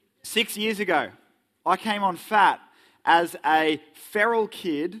6 years ago, I came on PHAT as a feral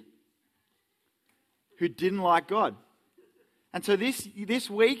kid who didn't like God. And so this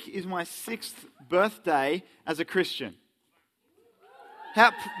week is my 6th birthday as a Christian.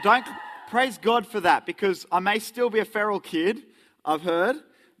 Don't praise God for that, because I may still be a feral kid, I've heard,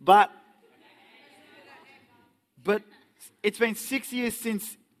 but it's been 6 years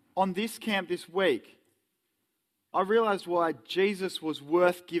since on this camp this week, I realized why Jesus was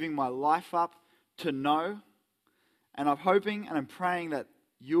worth giving my life up to know, and I'm hoping and I'm praying that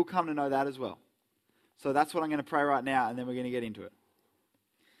you'll come to know that as well. So that's what I'm going to pray right now, and then we're going to get into it.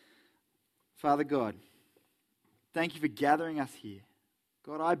 Father God, thank you for gathering us here.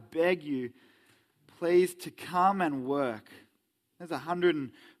 God, I beg you, please, to come and work. There's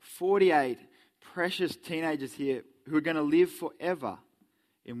 148 precious teenagers here who are going to live forever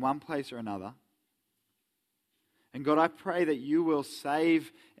in one place or another. And God, I pray that you will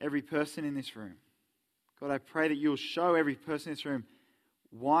save every person in this room. God, I pray that you will show every person in this room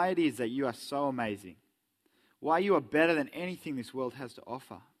why it is that you are so amazing. Why you are better than anything this world has to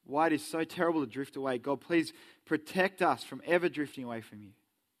offer. Why it is so terrible to drift away. God, please protect us from ever drifting away from you.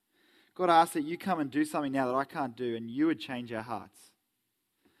 God, I ask that you come and do something now that I can't do, and you would change our hearts.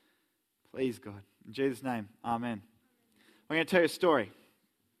 Please, God. In Jesus' name, amen. I'm going to tell you a story.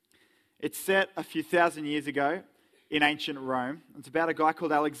 It's set a few thousand years ago in ancient Rome. It's about a guy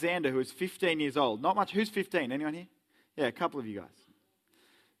called Alexander who was 15 years old. Not much. Who's 15? Anyone here? Yeah, a couple of you guys.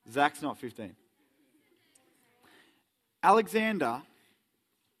 Zach's not 15. Alexander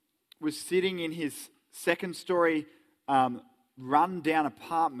was sitting in his second-story run-down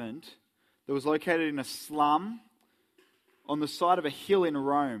apartment that was located in a slum on the side of a hill in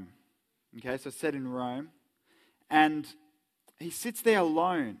Rome. Okay, so set in Rome. And he sits there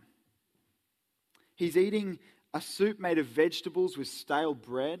alone. He's eating a soup made of vegetables with stale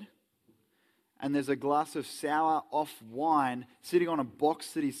bread. And there's a glass of sour off wine sitting on a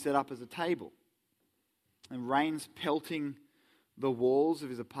box that he's set up as a table. And rain's pelting the walls of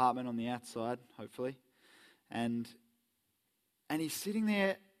his apartment on the outside, hopefully. And he's sitting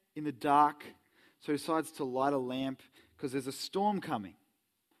there in the dark, so he decides to light a lamp because there's a storm coming.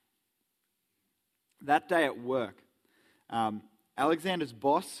 That day at work, Alexander's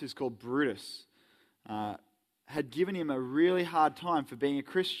boss, who's called Brutus, had given him a really hard time for being a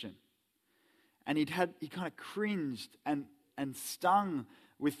Christian. And he kind of cringed and stung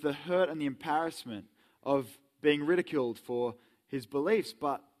with the hurt and the embarrassment of being ridiculed for his beliefs.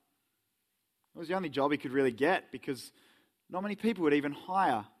 But it was the only job he could really get, because not many people would even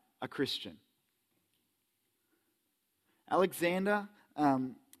hire a Christian. Alexander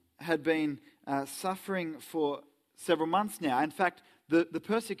had been suffering for several months now. In fact, the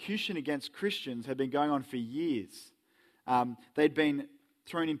persecution against Christians had been going on for years. They'd been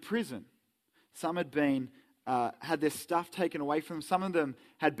thrown in prison. Some had been had their stuff taken away from them. Some of them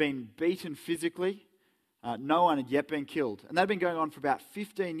had been beaten physically. No one had yet been killed. And that had been going on for about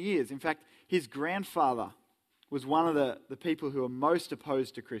 15 years. In fact, his grandfather was one of the people who were most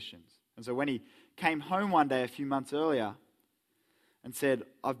opposed to Christians. And so when he came home one day a few months earlier and said,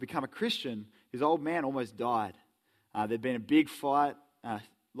 "I've become a Christian," his old man almost died. There'd been a big fight,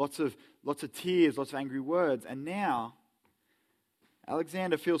 lots of tears, lots of angry words, and now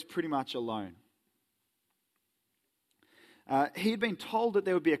Alexander feels pretty much alone. He'd been told that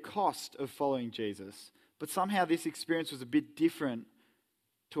there would be a cost of following Jesus, but somehow this experience was a bit different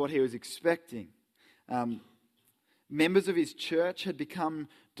to what he was expecting. Members of his church had become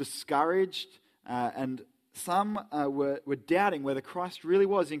discouraged, and some were doubting whether Christ really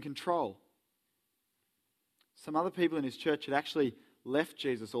was in control. Some other people in his church had actually left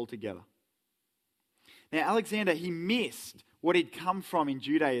Jesus altogether. Now, Alexander, he missed what he'd come from in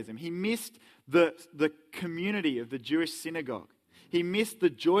Judaism. He missed the community of the Jewish synagogue. He missed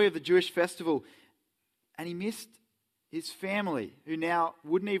the joy of the Jewish festival. And he missed his family, who now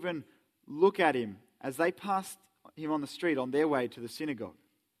wouldn't even look at him as they passed him on the street on their way to the synagogue.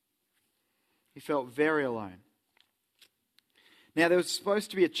 He felt very alone. Now, there was supposed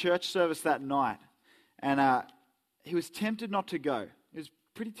to be a church service that night, and he was tempted not to go. He was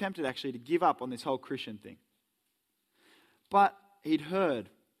pretty tempted, actually, to give up on this whole Christian thing. But he'd heard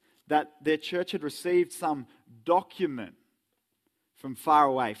that their church had received some document from far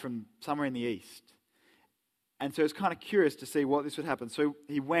away, from somewhere in the east. And so he was kind of curious to see what this would happen. So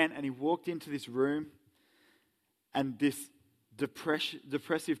he went and he walked into this room, and this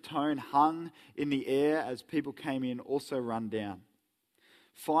depressive tone hung in the air as people came in, also run down.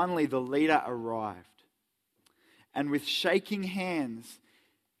 Finally, the leader arrived. And with shaking hands,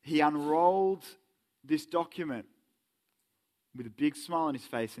 he unrolled this document with a big smile on his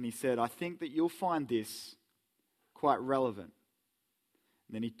face, and he said, I think that you'll find this quite relevant.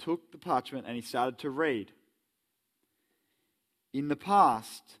 And then he took the parchment and he started to read. In the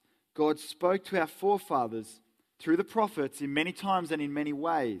past, God spoke to our forefathers through the prophets in many times and in many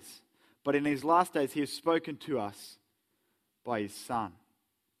ways. But in these last days, he has spoken to us by his Son.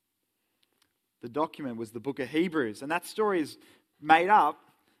 The document was the book of Hebrews. And that story is made up,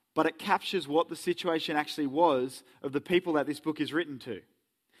 but it captures what the situation actually was of the people that this book is written to.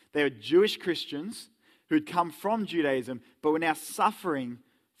 They were Jewish Christians who had come from Judaism, but were now suffering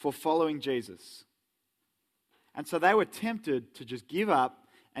for following Jesus. And so they were tempted to just give up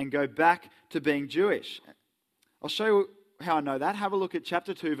and go back to being Jewish. I'll show you how I know that. Have a look at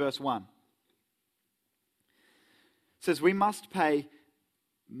chapter 2, verse 1. It says, we must pay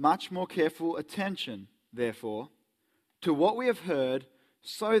much more careful attention, therefore, to what we have heard,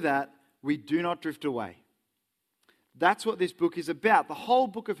 so that we do not drift away. That's what this book is about. The whole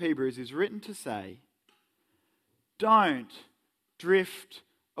book of Hebrews is written to say, don't drift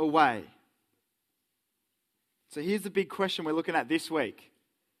away. So here's the big question we're looking at this week.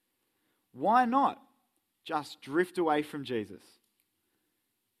 Why not just drift away from Jesus?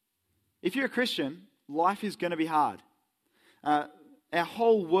 If you're a Christian, life is going to be hard. Our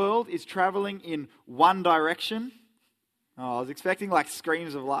whole world is traveling in one direction. Oh, I was expecting like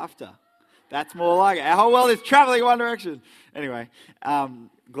screams of laughter. That's more like it. Our whole world is traveling in one direction. Anyway,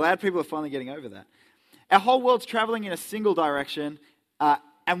 glad people are finally getting over that. Our whole world's traveling in a single direction,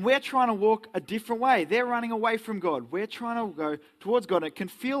 and we're trying to walk a different way. They're running away from God. We're trying to go towards God. And it can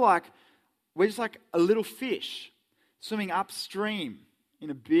feel like we're just like a little fish swimming upstream in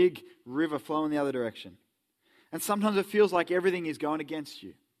a big river flowing the other direction. And sometimes it feels like everything is going against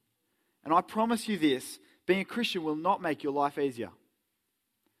you. And I promise you this, being a Christian will not make your life easier.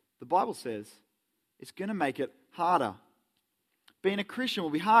 The Bible says it's going to make it harder. Being a Christian will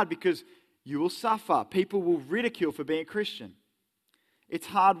be hard because you will suffer. People will ridicule for being a Christian. It's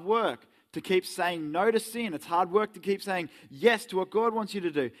hard work to keep saying no to sin. It's hard work to keep saying yes to what God wants you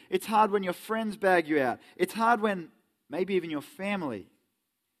to do. It's hard when your friends bag you out. It's hard when maybe even your family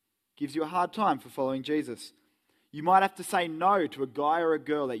gives you a hard time for following Jesus. You might have to say no to a guy or a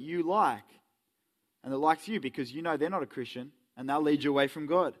girl that you like and that likes you because you know they're not a Christian and they'll lead you away from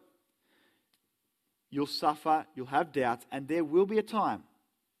God. You'll suffer, you'll have doubts, and there will be a time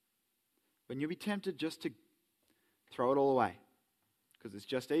when you'll be tempted just to throw it all away because it's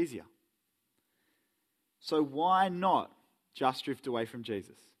just easier. So why not just drift away from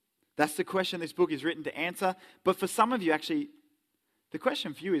Jesus? That's the question this book is written to answer. But for some of you, actually, the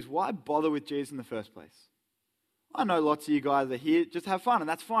question for you is, why bother with Jesus in the first place? I know lots of you guys are here, just have fun, and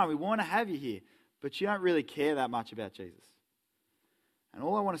that's fine. We want to have you here. But you don't really care that much about Jesus. And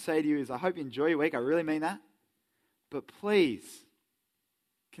all I want to say to you is, I hope you enjoy your week. I really mean that. But please,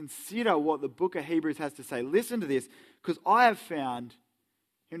 consider what the book of Hebrews has to say. Listen to this, because I have found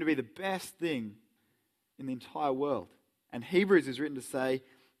him to be the best thing in the entire world. And Hebrews is written to say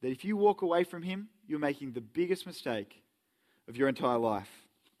that if you walk away from him, you're making the biggest mistake of your entire life.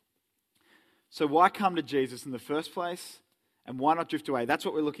 So why come to Jesus in the first place? And why not drift away? That's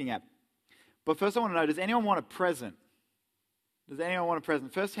what we're looking at. But first I want to know, does anyone want a present? Does anyone want a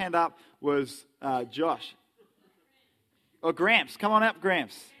present? First hand up was Josh. Or Gramps. Come on up,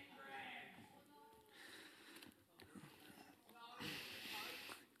 Gramps.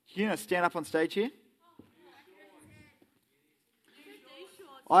 You going to stand up on stage here?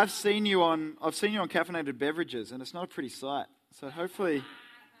 I've seen you on caffeinated beverages, and it's not a pretty sight. So hopefully,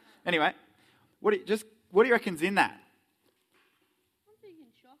 anyway, what do you reckon's in that? I'm thinking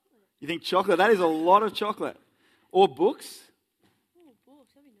chocolate. You think chocolate? That is a lot of chocolate. Or books? Oh,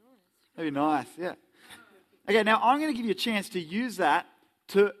 books. That'd be nice. That'd be nice, yeah. Okay, now I'm going to give you a chance to use that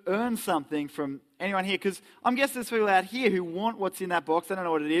to earn something from anyone here, because I'm guessing there's people out here who want what's in that box. I don't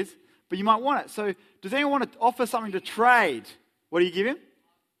know what it is, but you might want it. So does anyone want to offer something to trade? What do you give him?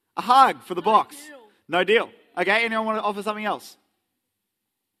 A hug for the box. Deal. No deal. Okay, anyone want to offer something else?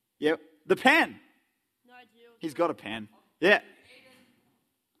 Yep. The pen. No deal. He's got a pen. Yeah.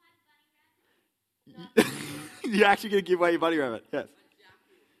 You're actually going to give away your bunny rabbit. Yes.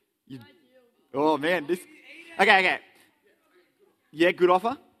 You, oh, man. This. Okay. Yeah, good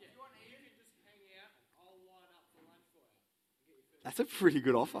offer. That's a pretty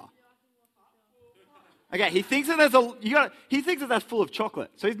good offer. Okay, he thinks that he thinks that that's full of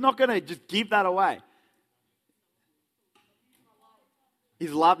chocolate, so he's not going to just give that away.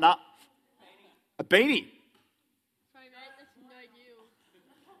 He's loved, nah. A beanie. Sorry, mate, that's no deal.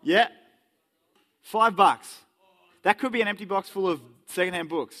 Yeah. $5. That could be an empty box full of secondhand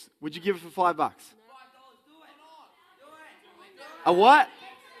books. Would you give it for $5? A what?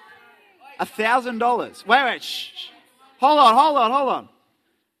 $1,000. Wait, shh. Hold on.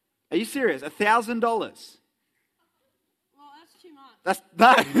 Are you serious? $1,000? Well, that's too much.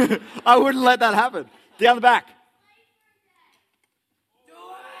 No, I wouldn't let that happen. Down the back.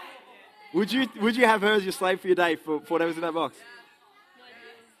 Would you have her as your slave for your day for whatever's in that box?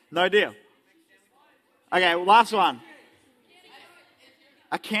 No deal. Okay, well, last one.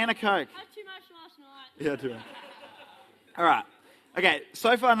 A can of Coke. I had too much last night. Yeah, too much. All right. Okay,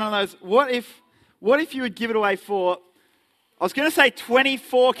 so far none of those. What if you would give it away for, I was going to say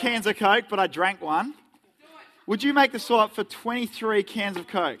 24 cans of Coke, but I drank one. Would you make the swap for 23 cans of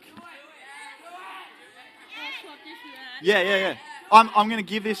Coke? I'll swap this for that. Yeah. I'm going to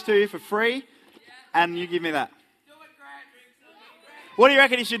give this to you for free, and you give me that. What do you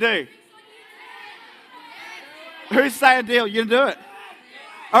reckon you should do? Who's saying deal? You going to do it?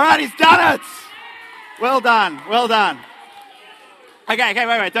 All right, he's done it. Well done. Okay,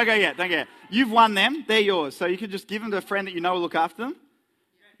 wait. Don't go yet. You've won them. They're yours. So you could just give them to a friend that you know will look after them.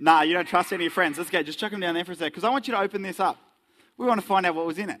 Nah, you don't trust any of your friends. Let's go. Just chuck them down there for a sec, because I want you to open this up. We want to find out what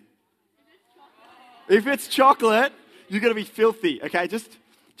was in it. If it's chocolate, you're going to be filthy. Okay, just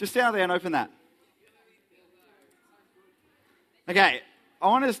stand out there and open that. Okay, I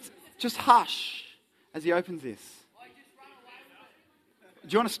want to just hush as he opens this. Do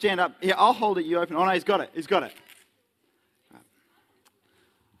you want to stand up? Yeah, I'll hold it, you open it. Oh no, he's got it.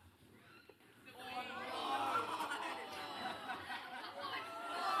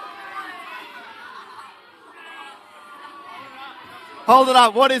 Hold it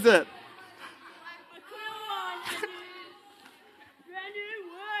up, what is it?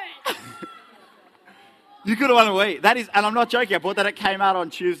 You could have won a Wii. That is, and I'm not joking, I bought that, it came out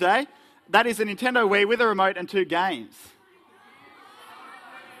on Tuesday. That is a Nintendo Wii with a remote and 2 games.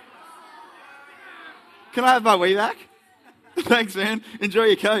 Can I have my Wii back? Thanks, man. Enjoy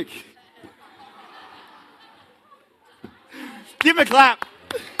your Coke. Give him a clap.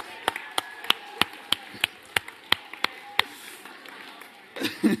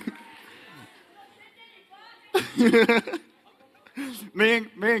 Me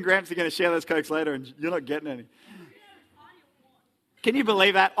and Gramps are going to share those Cokes later, and you're not getting any. Can you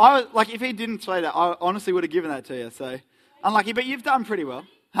believe that? If he didn't say that, I honestly would have given that to you. So unlucky, but you've done pretty well,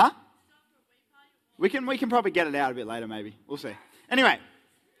 huh? We can probably get it out a bit later, maybe. We'll see. Anyway,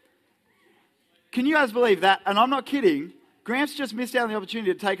 can you guys believe that? And I'm not kidding. Gramps just missed out on the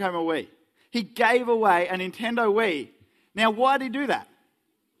opportunity to take home a Wii. He gave away a Nintendo Wii. Now, why did he do that?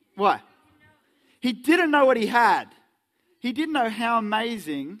 Why? He didn't know what he had. He didn't know how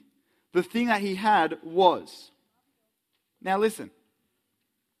amazing the thing that he had was. Now listen.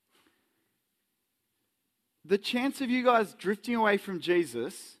 The chance of you guys drifting away from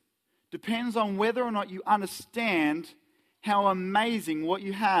Jesus depends on whether or not you understand how amazing what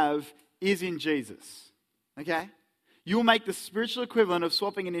you have is in Jesus. Okay? You'll make the spiritual equivalent of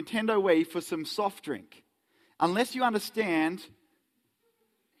swapping a Nintendo Wii for some soft drink. Unless you understand...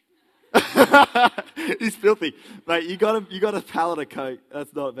 He's filthy. Mate, you got a pallet of Coke.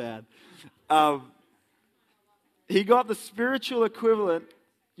 That's not bad. He got the spiritual equivalent.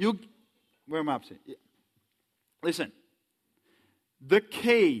 Where am I up to? Yeah. Listen. The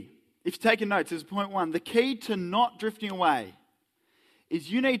key, if you're taking notes, this is point 1. The key to not drifting away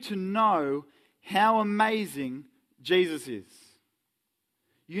is you need to know how amazing Jesus is.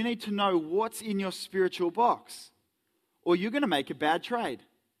 You need to know what's in your spiritual box, or you're going to make a bad trade.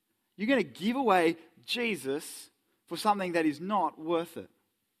 You're going to give away Jesus for something that is not worth it.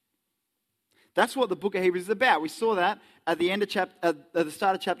 That's what the book of Hebrews is about. We saw that at the end of at the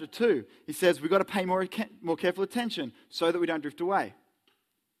start of chapter 2. He says we've got to pay more careful attention so that we don't drift away.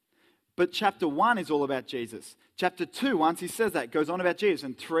 But chapter 1 is all about Jesus. Chapter 2, once he says that, goes on about Jesus.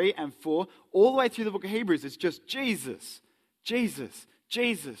 And 3 and 4, all the way through the book of Hebrews, it's just Jesus, Jesus,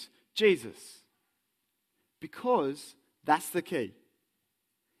 Jesus, Jesus. Because that's the key.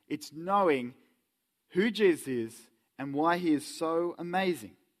 It's knowing who Jesus is and why he is so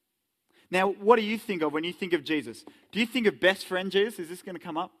amazing. Now, what do you think of when you think of Jesus? Do you think of best friend Jesus? Is this going to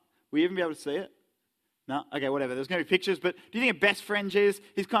come up? Will you even be able to see it? No? Okay, whatever. There's going to be pictures, but do you think of best friend Jesus?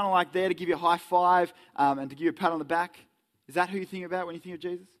 He's kind of like there to give you a high five and to give you a pat on the back. Is that who you think about when you think of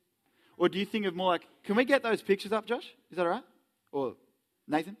Jesus? Or do you think of more like, can we get those pictures up, Josh? Is that all right? Or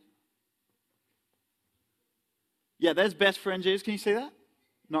Nathan? Yeah, there's best friend Jesus. Can you see that?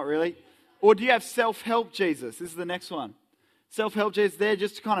 Not really. Or do you have self-help Jesus? This is the next one. Self-help Jesus there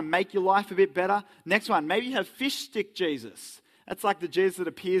just to kind of make your life a bit better. Next one, maybe you have fish stick Jesus. That's like the Jesus that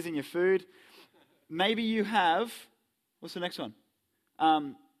appears in your food. Maybe you have, what's the next one?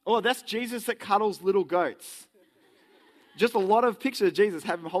 That's Jesus that cuddles little goats. Just a lot of pictures of Jesus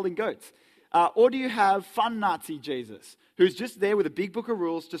have him holding goats. Or do you have fun Nazi Jesus, who's just there with a big book of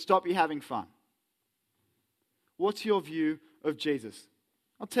rules to stop you having fun? What's your view of Jesus?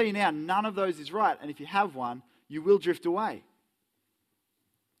 I'll tell you now, none of those is right. And if you have one, you will drift away.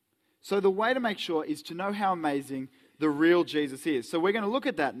 So the way to make sure is to know how amazing the real Jesus is. So we're going to look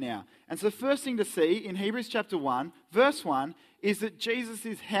at that now. And so the first thing to see in Hebrews chapter 1, verse 1, is that Jesus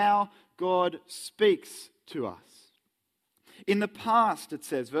is how God speaks to us. In the past, it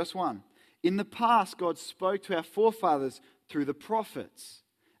says, verse 1, in the past God spoke to our forefathers through the prophets,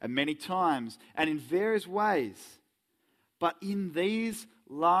 and many times, and in various ways. But in these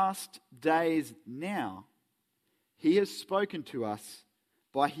last days now, he has spoken to us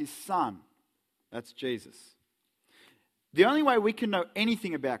by his Son. That's Jesus. The only way we can know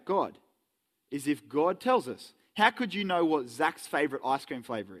anything about God is if God tells us. How could you know what Zach's favorite ice cream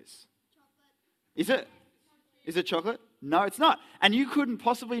flavor is? Chocolate. Is it? Is it chocolate? No, it's not. And you couldn't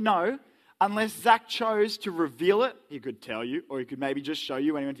possibly know unless Zach chose to reveal it. He could tell you, or he could maybe just show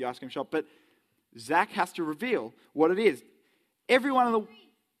you when he went to the ice cream shop. But Zach has to reveal what it is. Everyone in the...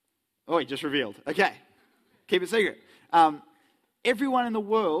 Oh, he just revealed. Okay. Keep it secret. Everyone in the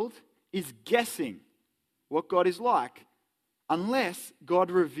world is guessing what God is like unless God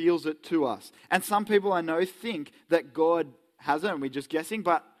reveals it to us. And some people I know think that God hasn't, and we're just guessing,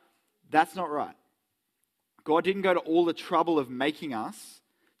 but that's not right. God didn't go to all the trouble of making us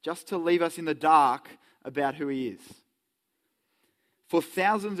just to leave us in the dark about who he is. For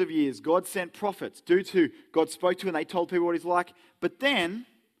thousands of years, God sent prophets, dudes who God spoke to and they told people what he's like. But then,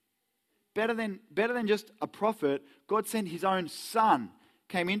 better than just a prophet, God sent his own Son,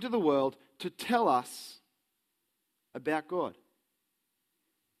 came into the world to tell us about God.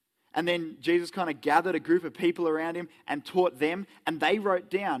 And then Jesus kind of gathered a group of people around him and taught them, and they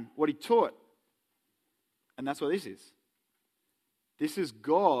wrote down what he taught. And that's what this is. This is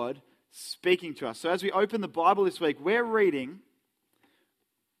God speaking to us. So as we open the Bible this week, we're reading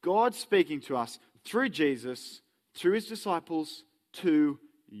God speaking to us through Jesus, through his disciples, to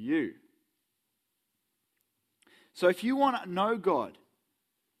you. So if you want to know God,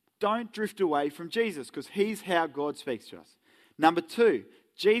 don't drift away from Jesus, because he's how God speaks to us. Number 2,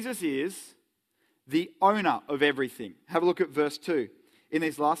 Jesus is the owner of everything. Have a look at verse 2. In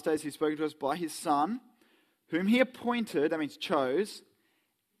these last days he's spoken to us by his Son, whom he appointed, that means chose,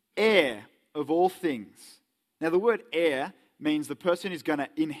 heir of all things. Now the word heir means the person is going to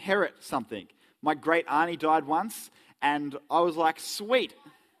inherit something. My great auntie died once, and I was like, sweet.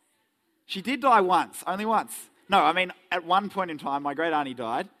 She did die once, only once. No, I mean, at one point in time, my great auntie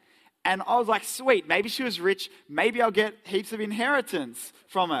died, and I was like, sweet, maybe she was rich, maybe I'll get heaps of inheritance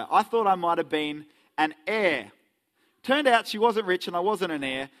from her. I thought I might have been an heir. Turned out she wasn't rich and I wasn't an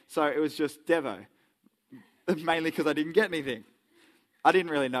heir, so it was just Devo. Mainly because I didn't get anything. I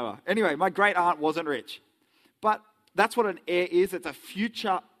didn't really know her. Anyway, my great aunt wasn't rich. But that's what an heir is. It's a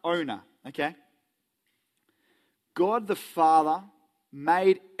future owner, okay? God the Father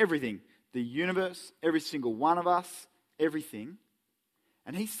made everything. The universe, every single one of us, everything.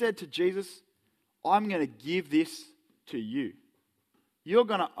 And he said to Jesus, I'm going to give this to you. You're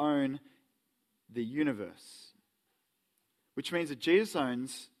going to own the universe. Which means that Jesus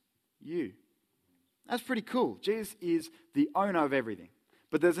owns you. That's pretty cool. Jesus is the owner of everything.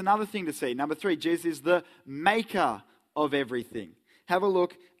 But there's another thing to see. Number 3, Jesus is the maker of everything. Have a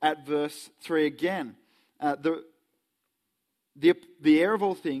look at verse 3 again. The heir of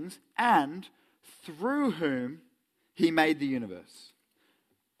all things, and through whom he made the universe.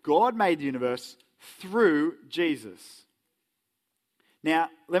 God made the universe through Jesus. Now,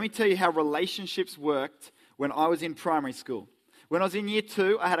 let me tell you how relationships worked when I was in primary school. When I was in year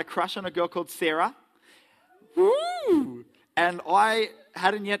 2, I had a crush on a girl called Sarah. Woo! And I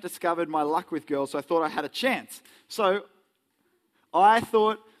hadn't yet discovered my luck with girls, so I thought I had a chance. So I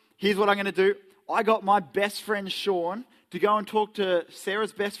thought, here's what I'm going to do. I got my best friend Sean to go and talk to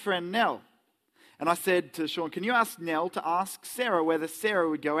Sarah's best friend Nell. And I said to Sean, can you ask Nell to ask Sarah whether Sarah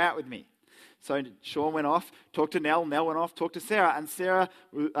would go out with me? So Sean went off, talked to Nell. Nell went off, talked to Sarah. And Sarah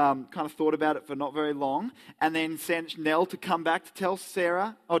kind of thought about it for not very long. And then sent Nell to come back to tell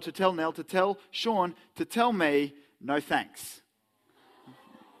Sarah, or to tell Nell, to tell Sean, to tell me, no thanks.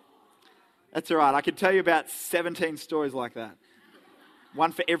 That's all right. I could tell you about 17 stories like that.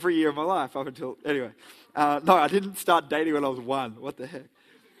 One for every year of my life up until... Anyway. No, I didn't start dating when I was 1. What the heck?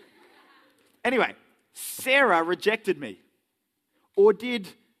 Anyway, Sarah rejected me. Or did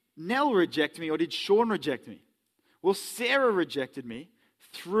Nell reject me, or did Sean reject me? Well, Sarah rejected me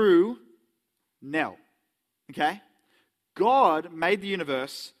through Nell. Okay? God made the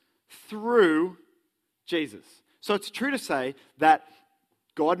universe through Jesus. So it's true to say that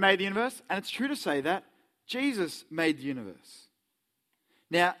God made the universe, and it's true to say that Jesus made the universe.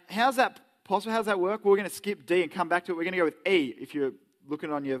 Now, how's that possible? How's that work? Well, we're going to skip D and come back to it. We're going to go with E, if you're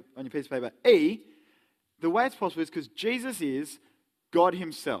looking on your piece of paper. E, the way it's possible is because Jesus is God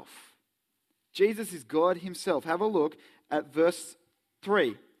himself. Jesus is God himself. Have a look at verse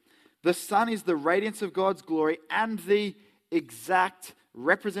 3. The Son is the radiance of God's glory and the exact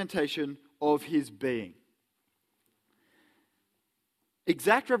representation of his being.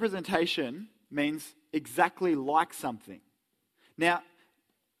 Exact representation means exactly like something. Now,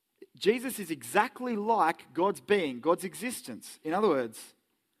 Jesus is exactly like God's being, God's existence. In other words,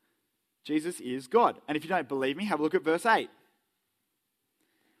 Jesus is God. And if you don't believe me, have a look at verse 8.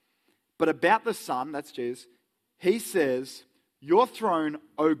 But about the Son, that's Jesus, he says, your throne,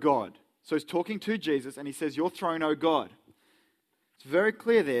 O God. So he's talking to Jesus and he says, your throne, O God. It's very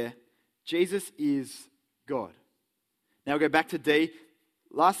clear there. Jesus is God. Now we'll go back to D.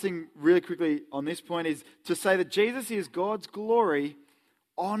 Last thing really quickly on this point is to say that Jesus is God's glory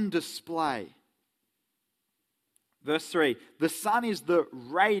on display. Verse 3, the Son is the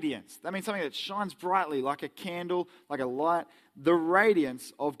radiance. That means something that shines brightly like a candle, like a light. The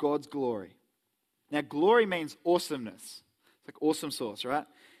radiance of God's glory. Now, glory means awesomeness. It's like awesome sauce, right?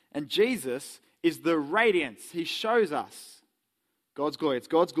 And Jesus is the radiance. He shows us God's glory. It's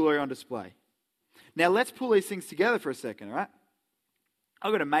God's glory on display. Now, let's pull these things together for a second, all right?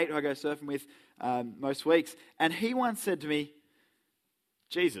 I've got a mate who I go surfing with most weeks, and he once said to me,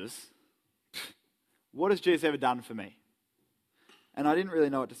 Jesus, what has Jesus ever done for me? And I didn't really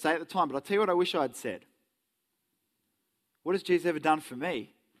know what to say at the time, but I'll tell you what I wish I'd said. What has Jesus ever done for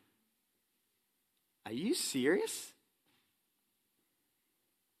me? Are you serious?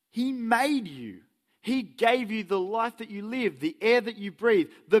 He made you. He gave you the life that you live, the air that you breathe,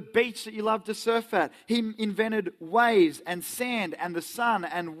 the beach that you love to surf at. He invented waves and sand and the sun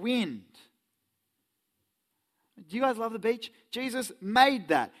and wind. Do you guys love the beach? Jesus made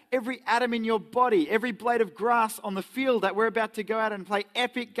that. Every atom in your body, every blade of grass on the field that we're about to go out and play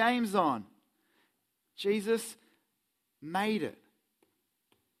epic games on. Jesus made it.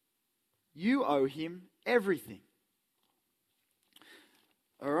 You owe him everything.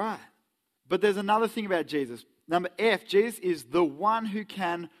 All right. But there's another thing about Jesus. Number F, Jesus is the one who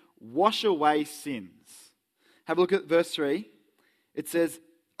can wash away sins. Have a look at verse 3. It says,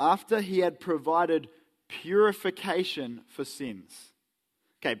 after he had provided purification for sins.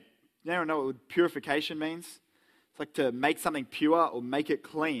 Okay, anyone know what purification means? It's like to make something pure or make it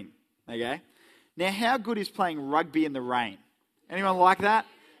clean. Okay? Now, how good is playing rugby in the rain? Anyone like that?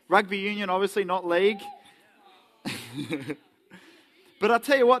 Rugby union, obviously, not league. But I'll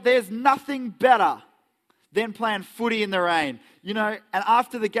tell you what, there's nothing better than playing footy in the rain. You know, and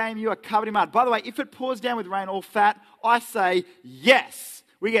after the game, you are covered in mud. By the way, if it pours down with rain or PHAT, I say yes.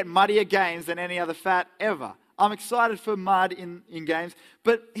 We get muddier games than any other PHAT ever. I'm excited for mud in games.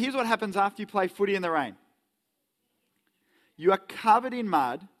 But here's what happens after you play footy in the rain. You are covered in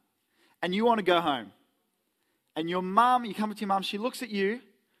mud and you want to go home. And your mum, you come up to your mum, she looks at you,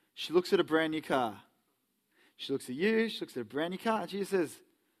 she looks at a brand new car. She looks at you, she looks at a brand new car, and she says,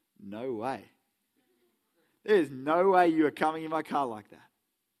 no way. There is no way you are coming in my car like that.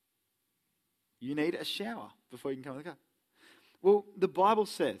 You need a shower before you can come in the car. Well, the Bible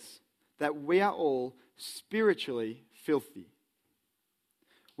says that we are all spiritually filthy.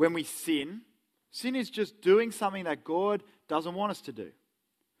 When we sin, sin is just doing something that God doesn't want us to do.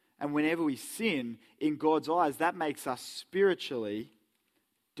 And whenever we sin, in God's eyes, that makes us spiritually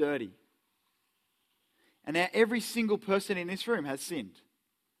dirty. And now every single person in this room has sinned.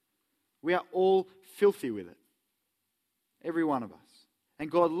 We are all filthy with it. Every one of us. And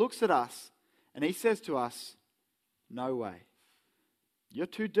God looks at us and he says to us, no way. You're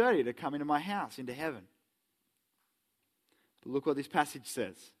too dirty to come into my house, into heaven. But look what this passage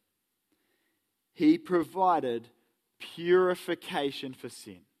says. He provided purification for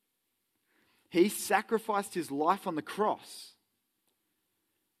sin. He sacrificed his life on the cross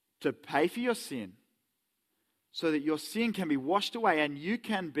to pay for your sin so that your sin can be washed away and you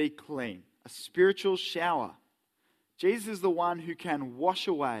can be clean. A spiritual shower. Jesus is the one who can wash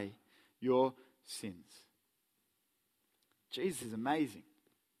away your sins. Jesus is amazing.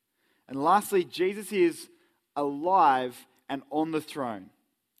 And lastly, Jesus is alive and on the throne.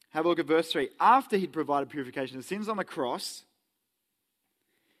 Have a look at verse 3. After he'd provided purification of sins on the cross,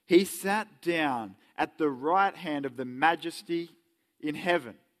 he sat down at the right hand of the majesty in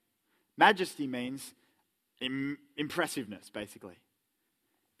heaven. Majesty means impressiveness, basically.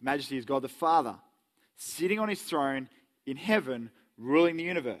 Majesty is God the Father, sitting on his throne in heaven, ruling the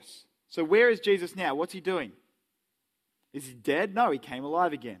universe. So where is Jesus now? What's he doing? Is he dead? No, he came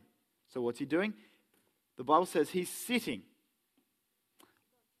alive again. So what's he doing? The Bible says he's sitting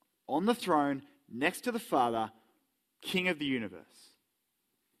on the throne next to the Father, King of the universe.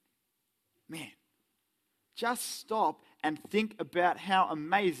 Man, just stop and think about how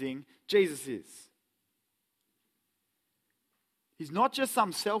amazing Jesus is. He's not just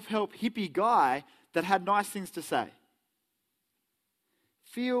some self-help hippie guy that had nice things to say.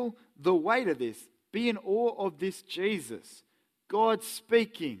 Feel the weight of this. Be in awe of this Jesus. God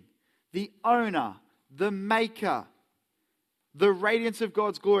speaking, the owner, the maker, the radiance of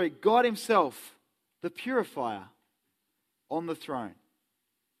God's glory, God himself, the purifier on the throne.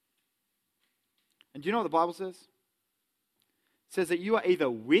 And do you know what the Bible says? It says that you are either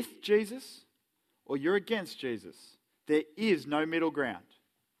with Jesus or you're against Jesus. There is no middle ground.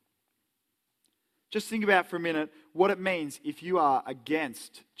 Just think about for a minute what it means if you are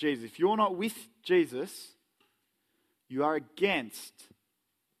against Jesus. If you're not with Jesus, you are against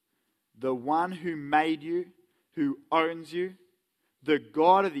the one who made you, who owns you, the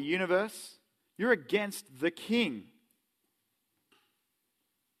God of the universe. You're against the King.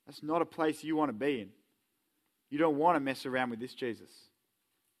 That's not a place you want to be in. You don't want to mess around with this Jesus.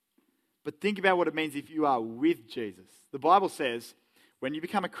 But think about what it means if you are with Jesus. The Bible says when you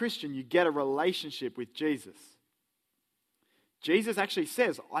become a Christian, you get a relationship with Jesus. Jesus actually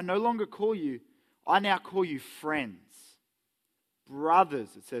says, I now call you friends. Brothers,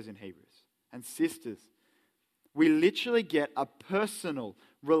 it says in Hebrews, and sisters. We literally get a personal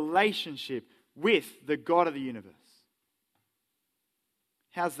relationship with the God of the universe.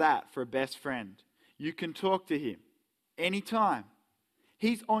 How's that for a best friend? You can talk to him anytime.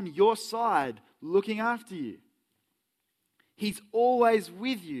 He's on your side looking after you. He's always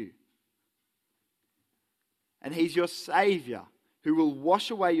with you. And he's your Savior who will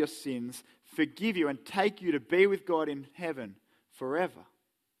wash away your sins, forgive you, and take you to be with God in heaven forever.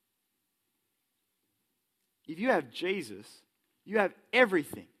 If you have Jesus, you have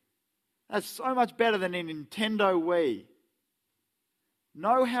everything. That's so much better than a Nintendo Wii.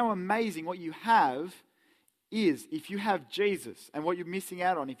 Know how amazing what you have is if you have Jesus and what you're missing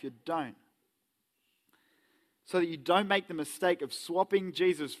out on if you don't. So that you don't make the mistake of swapping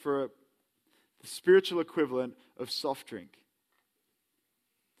Jesus for the spiritual equivalent of soft drink.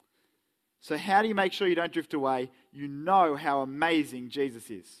 So how do you make sure you don't drift away? You know how amazing Jesus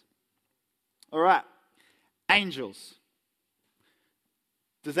is. All right, angels.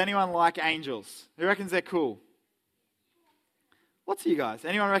 Does anyone like angels? Who reckons they're cool? What's you guys?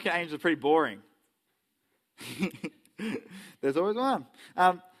 Anyone reckon angels are pretty boring? There's always one.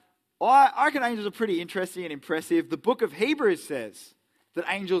 I reckon angels are pretty interesting and impressive. The book of Hebrews says that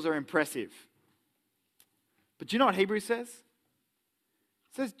angels are impressive. But do you know what Hebrews says?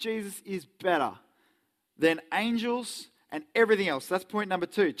 It says Jesus is better than angels and everything else. That's point number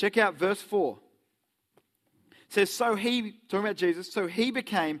 2. Check out verse 4. It says, talking about Jesus, so he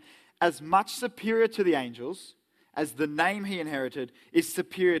became as much superior to the angels as the name he inherited is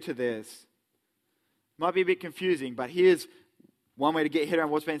superior to theirs. Might be a bit confusing, but here's one way to get your head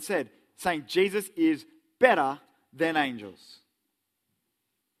around what's been said. Saying Jesus is better than angels.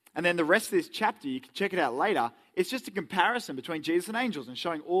 And then the rest of this chapter, you can check it out later, it's just a comparison between Jesus and angels and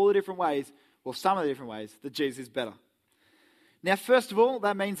showing all the different ways, well, some of the different ways that Jesus is better. Now, first of all,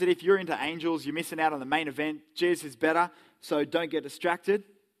 that means that if you're into angels, you're missing out on the main event. Jesus is better, so don't get distracted.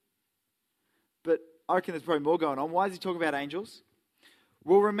 But I reckon there's probably more going on. Why is he talking about angels?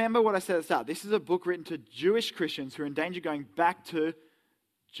 Well, remember what I said at the start. This is a book written to Jewish Christians who are in danger of going back to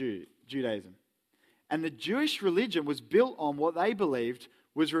Judaism. And the Jewish religion was built on what they believed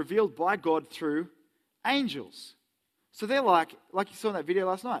was revealed by God through angels. So they're like you saw in that video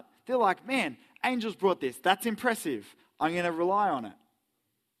last night, they're like, man, angels brought this. That's impressive. I'm going to rely on it.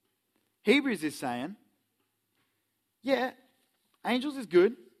 Hebrews is saying, yeah, angels is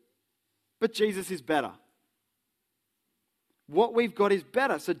good, but Jesus is better. What we've got is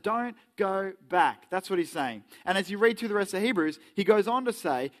better, so don't go back. That's what he's saying. And as you read through the rest of Hebrews, he goes on to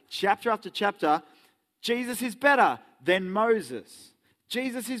say, chapter after chapter, Jesus is better than Moses.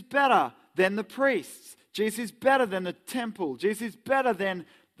 Jesus is better than the priests. Jesus is better than the temple. Jesus is better than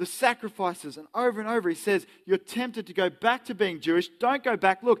the sacrifices. And over he says, you're tempted to go back to being Jewish. Don't go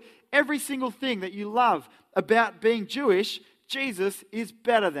back. Look, every single thing that you love about being Jewish, Jesus is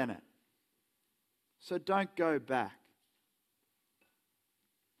better than it. So don't go back.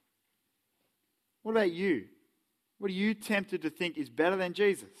 What about you? What are you tempted to think is better than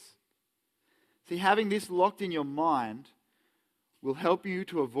Jesus? See, having this locked in your mind will help you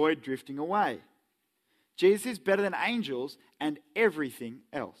to avoid drifting away. Jesus is better than angels and everything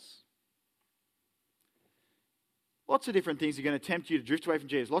else. Lots of different things are going to tempt you to drift away from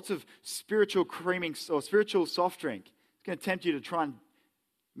Jesus. Lots of spiritual creaming or spiritual soft drink. It's going to tempt you to try and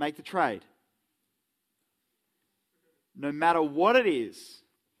make the trade. No matter what it is,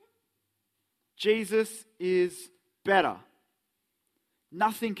 Jesus is better.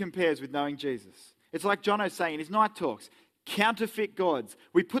 Nothing compares with knowing Jesus. It's like Jono's saying in his night talks, counterfeit gods.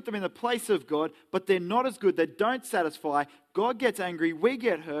 We put them in the place of God, but they're not as good. They don't satisfy. God gets angry, we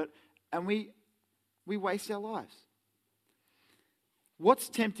get hurt, and we waste our lives. What's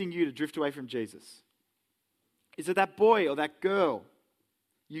tempting you to drift away from Jesus? Is it that boy or that girl?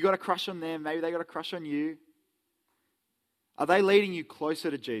 You got a crush on them, maybe they got a crush on you. Are they leading you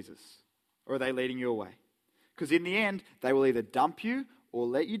closer to Jesus, or are they leading you away? Because in the end, they will either dump you or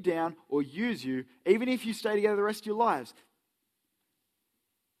let you down or use you, even if you stay together the rest of your lives.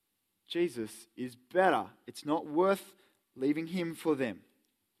 Jesus is better. It's not worth leaving him for them.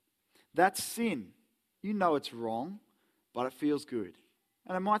 That's sin. You know it's wrong, but it feels good.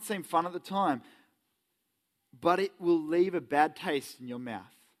 And it might seem fun at the time, but it will leave a bad taste in your mouth.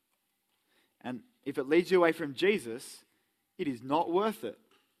 And if it leads you away from Jesus, it is not worth it,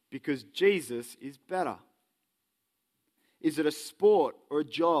 because Jesus is better. Is it a sport or a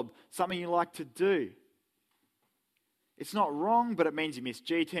job, something you like to do? It's not wrong, but it means you miss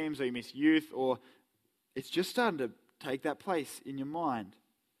G teams or you miss youth, or it's just starting to take that place in your mind.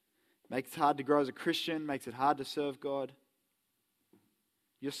 Makes it hard to grow as a Christian, makes it hard to serve God.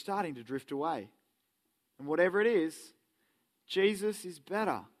 You're starting to drift away. And whatever it is, Jesus is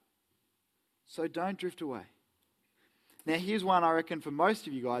better. So don't drift away. Now here's one I reckon for most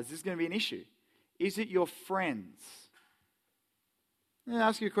of you guys, this is going to be an issue. Is it your friends? Let me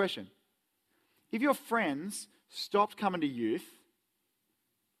ask you a question. If your friends stopped coming to youth,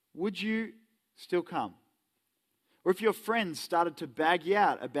 would you still come? Or if your friends started to bag you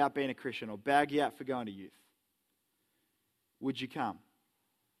out about being a Christian or bag you out for going to youth, would you come?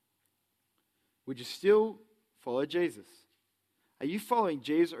 Would you still follow Jesus? Are you following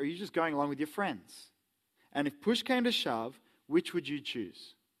Jesus, or are you just going along with your friends? And if push came to shove, which would you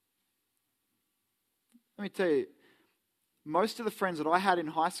choose? Let me tell you, most of the friends that I had in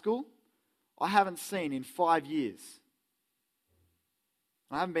high school, I haven't seen in 5 years.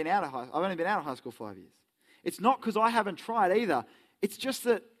 I've only been out of high school 5 years. It's not because I haven't tried either. It's just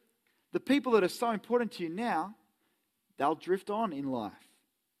that the people that are so important to you now, they'll drift on in life.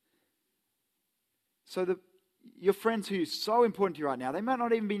 So your friends who are so important to you right now, they might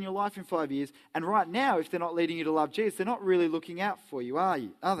not even be in your life in 5 years. And right now, if they're not leading you to love Jesus, they're not really looking out for you, are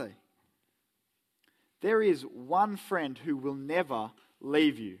they? There is one friend who will never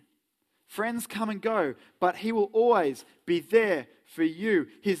leave you. Friends come and go, but he will always be there for you.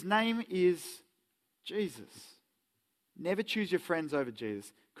 His name is Jesus. Never choose your friends over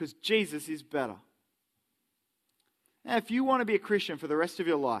Jesus, because Jesus is better. Now, if you want to be a Christian for the rest of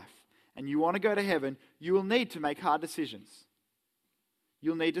your life, and you want to go to heaven, you will need to make hard decisions.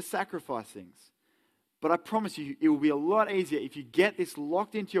 You'll need to sacrifice things. But I promise you, it will be a lot easier if you get this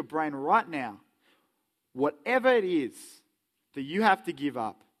locked into your brain right now. Whatever it is that you have to give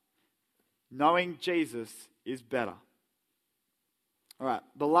up, knowing Jesus is better. All right,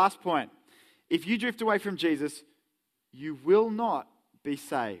 the last point. If you drift away from Jesus, you will not be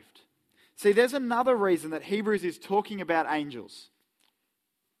saved. See, there's another reason that Hebrews is talking about angels.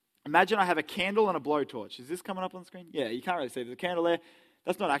 Imagine I have a candle and a blowtorch. Is this coming up on the screen? Yeah, you can't really see. There's a candle there.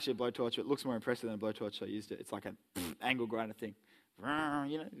 That's not actually a blowtorch, but it looks more impressive than a blowtorch, so I used it. It's like an angle grinder thing.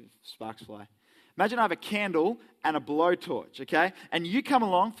 You know, sparks fly. Imagine I have a candle and a blowtorch, okay? And you come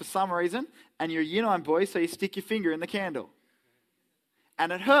along for some reason, and you're a Year 9 boy, so you stick your finger in the candle.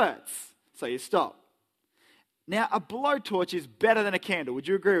 And it hurts, so you stop. Now, a blowtorch is better than a candle. Would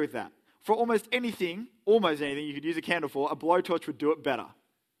you agree with that? For almost anything you could use a candle for, a blowtorch would do it better.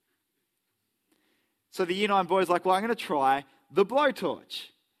 So the Year 9 boy is like, well, I'm going to try the blowtorch.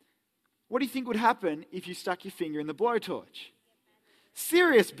 What do you think would happen if you stuck your finger in the blowtorch?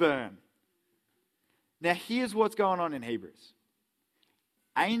 Serious burn. Now, here's what's going on in Hebrews.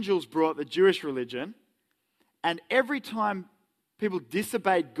 Angels brought the Jewish religion, and every time people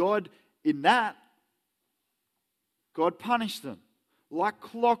disobeyed God in that, God punished them like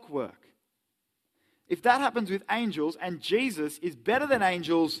clockwork. If that happens with angels, and Jesus is better than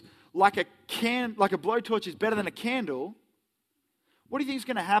angels, like a blowtorch is better than a candle, what do you think is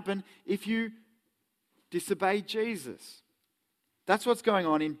going to happen if you disobey Jesus? That's what's going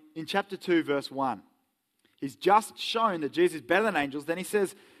on in chapter 2, verse 1. He's just shown that Jesus is better than angels. Then he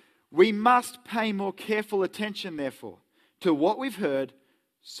says, we must pay more careful attention, therefore, to what we've heard,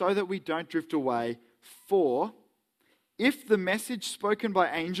 so that we don't drift away. For If the message spoken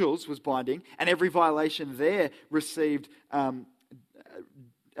by angels was binding and every violation there received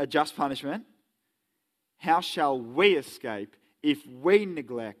a just punishment, how shall we escape if we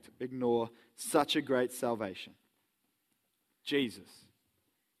ignore such a great salvation? Jesus.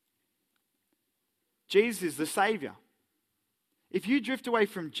 Jesus is the Savior. If you drift away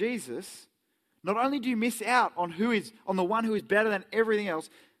from Jesus, not only do you miss out on the one who is better than everything else,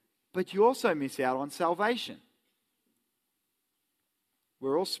 but you also miss out on salvation.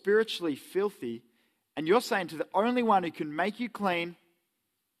 We're all spiritually filthy, and you're saying to the only one who can make you clean,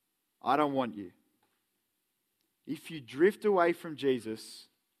 I don't want you. If you drift away from Jesus,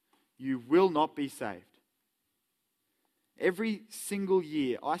 you will not be saved. Every single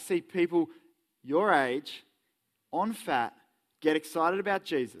year, I see people your age on PHAT get excited about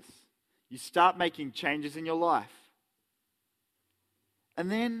Jesus. You start making changes in your life.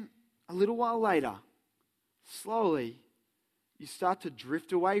 And then a little while later, slowly, you start to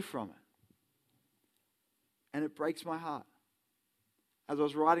drift away from it. And it breaks my heart. As I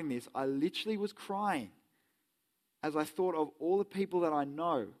was writing this, I literally was crying as I thought of all the people that I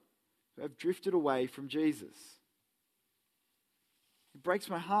know who have drifted away from Jesus. It breaks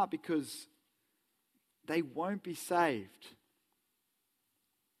my heart because they won't be saved.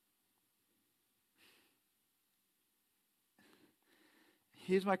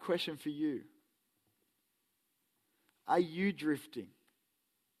 Here's my question for you. Are you drifting?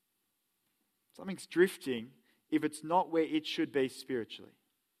 Something's drifting if it's not where it should be spiritually.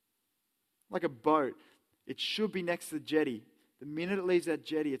 Like a boat, it should be next to the jetty. The minute it leaves that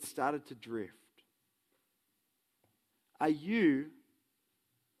jetty, it started to drift. Are you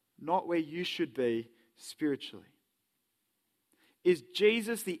not where you should be spiritually? Is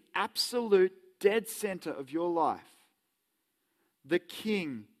Jesus the absolute dead center of your life? The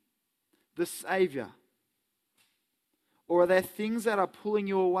King, the Savior? Or are there things that are pulling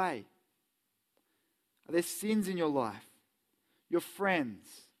you away? Are there sins in your life? Your friends,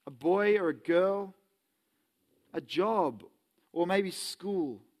 a boy or a girl, a job, or maybe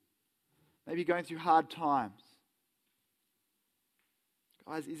school, maybe going through hard times.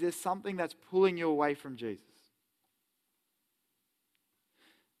 Guys, is there something that's pulling you away from Jesus?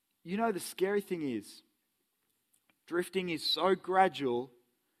 You know, the scary thing is, drifting is so gradual,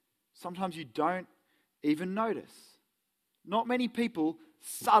 sometimes you don't even notice. Not many people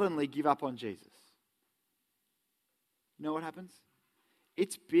suddenly give up on Jesus. You know what happens?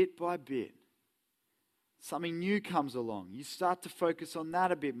 It's bit by bit. Something new comes along. You start to focus on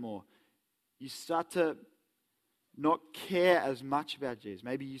that a bit more. You start to not care as much about Jesus.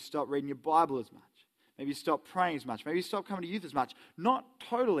 Maybe you stop reading your Bible as much. Maybe you stop praying as much. Maybe you stop coming to youth as much. Not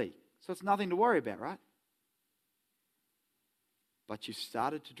totally. So it's nothing to worry about, right? But you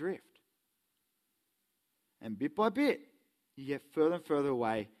started to drift. And bit by bit, you get further and further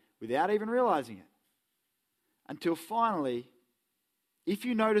away without even realizing it. Until finally, if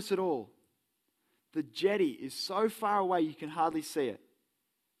you notice at all, the jetty is so far away you can hardly see it.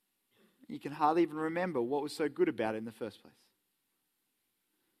 You can hardly even remember what was so good about it in the first place.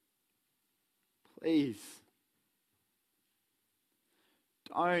 Please,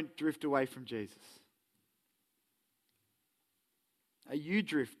 don't drift away from Jesus. Are you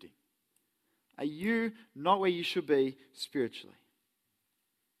drifting? Are you not where you should be spiritually?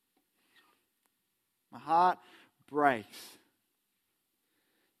 My heart breaks.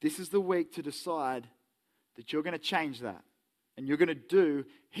 This is the week to decide that you're going to change that. And you're going to do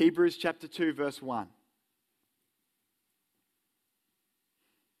Hebrews chapter 2 verse 1.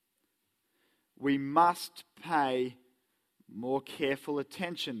 We must pay more careful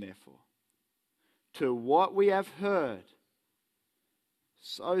attention, therefore, to what we have heard,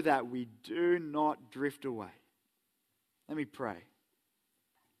 so that we do not drift away. Let me pray.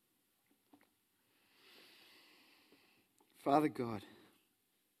 Father God,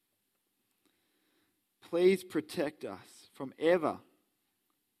 please protect us from ever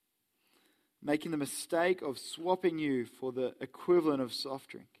making the mistake of swapping you for the equivalent of soft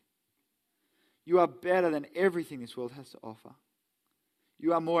drink. You are better than everything this world has to offer.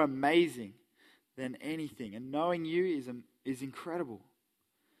 You are more amazing than anything, and knowing you is incredible.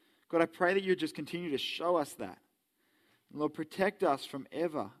 God, I pray that you just continue to show us that. Lord, protect us from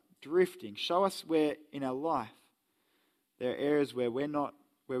ever drifting. Show us where in our life there are areas where we're not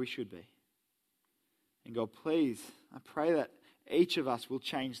where we should be. And God, please, I pray that each of us will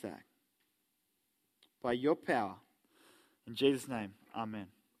change that by your power. In Jesus' name, amen.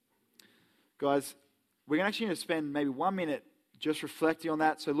 Guys, we're actually going to spend maybe 1 minute just reflecting on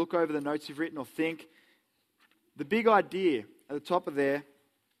that. So look over the notes you've written or think. The big idea at the top of there,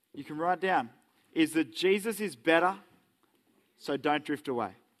 you can write down, is that Jesus is better So don't drift away.